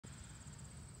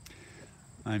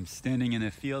I'm standing in a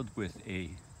field with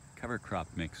a cover crop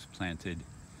mix planted,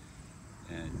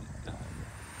 and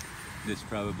this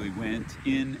probably went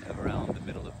in around the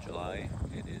middle of July.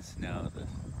 It is now the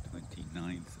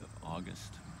 29th of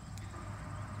August.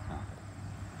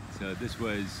 So this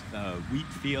was a wheat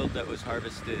field that was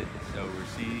harvested, so we're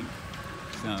seeing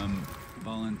some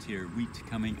volunteer wheat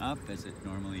coming up as it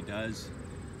normally does,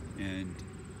 and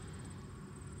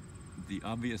the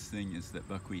obvious thing is that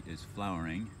buckwheat is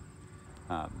flowering.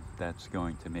 That's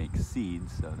going to make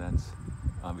seeds, so that's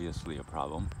obviously a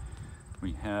problem.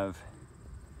 We have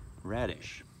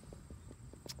radish,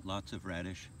 lots of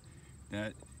radish.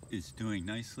 That is doing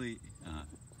nicely,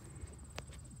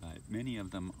 but many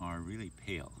of them are really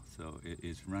pale, so it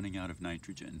is running out of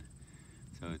nitrogen.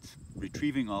 So it's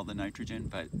retrieving all the nitrogen,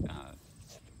 but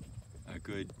a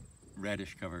good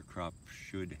radish cover crop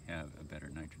should have a better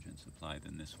nitrogen supply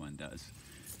than this one does.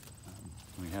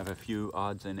 We have a few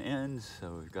odds and ends,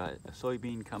 so we've got a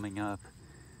soybean coming up,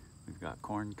 we've got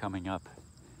corn coming up,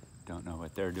 don't know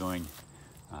what they're doing.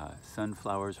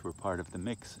 Sunflowers were part of the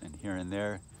mix, and here and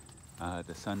there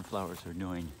the sunflowers are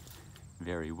doing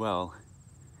very well.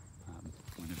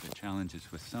 One of the challenges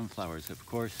with sunflowers, of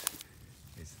course,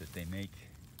 is that they make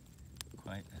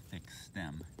quite a thick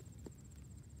stem.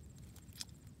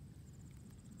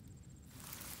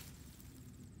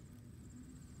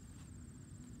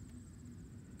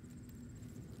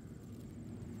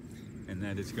 And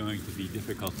that is going to be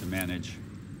difficult to manage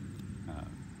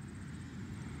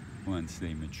once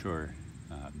they mature.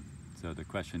 So the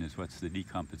question is, what's the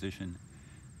decomposition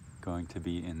going to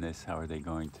be in this? How are they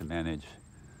going to manage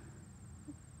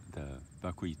the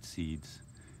buckwheat seeds?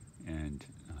 And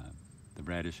the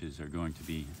radishes are going to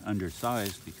be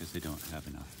undersized because they don't have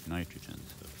enough nitrogen.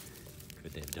 So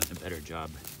could they have done a better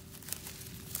job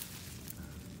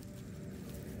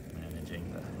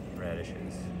managing the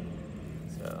radishes?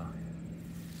 So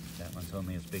that one's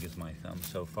only as big as my thumb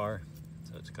so far,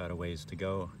 so it's got a ways to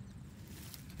go,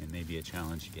 and maybe a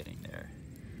challenge getting there.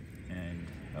 And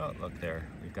oh, look there,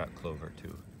 we've got clover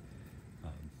too.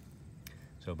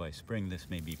 So by spring, this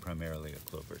may be primarily a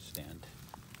clover stand,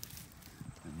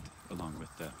 and along with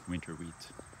the winter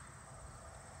wheat.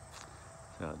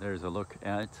 So there's a look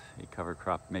at a cover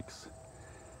crop mix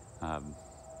that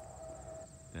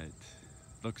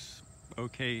looks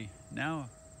okay now.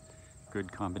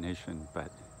 Good combination,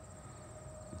 but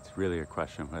it's really a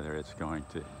question whether it's going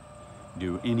to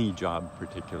do any job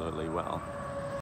particularly well.